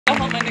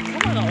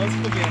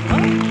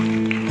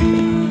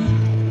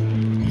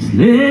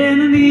late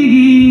in the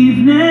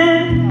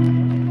evening,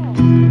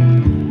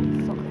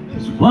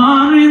 was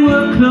wondering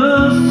what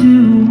clothes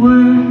to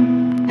wear.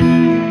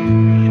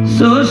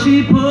 So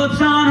she puts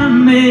on her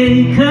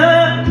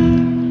makeup,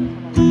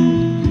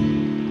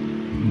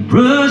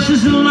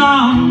 brushes her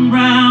long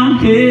brown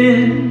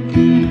hair,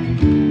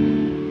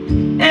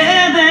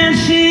 and then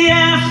she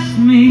asks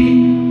me,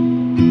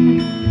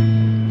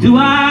 do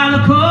I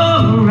look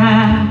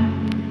alright?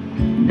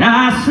 And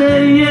I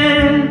say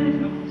yes,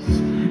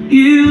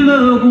 you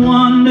look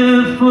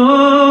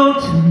wonderful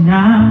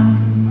tonight.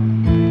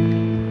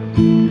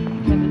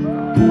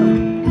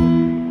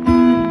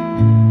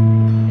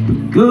 We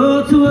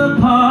go to a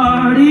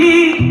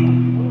party,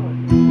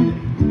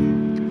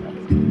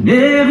 and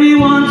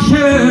everyone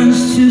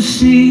turns to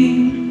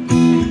see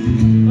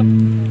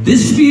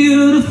this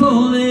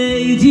beautiful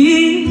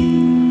lady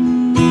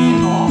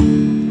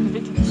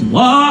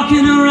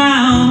walking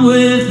around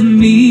with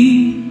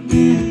me.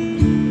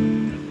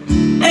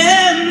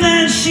 And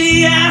then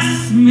she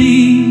asks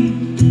me,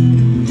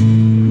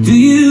 do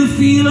you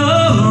feel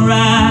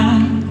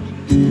alright?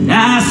 And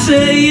I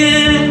say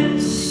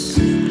yes,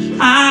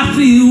 I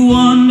feel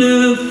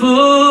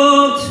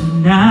wonderful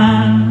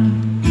tonight.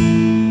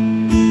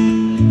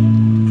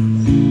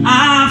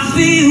 I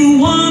feel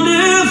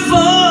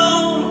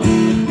wonderful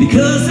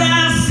because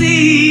I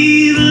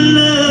see the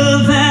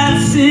love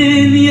that's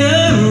in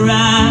your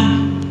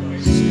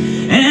eyes,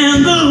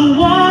 and the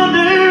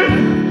wonder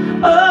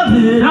of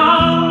it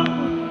all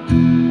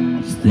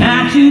is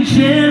that you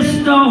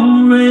just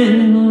don't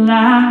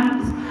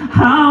realize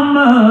how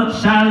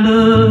much I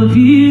love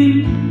you.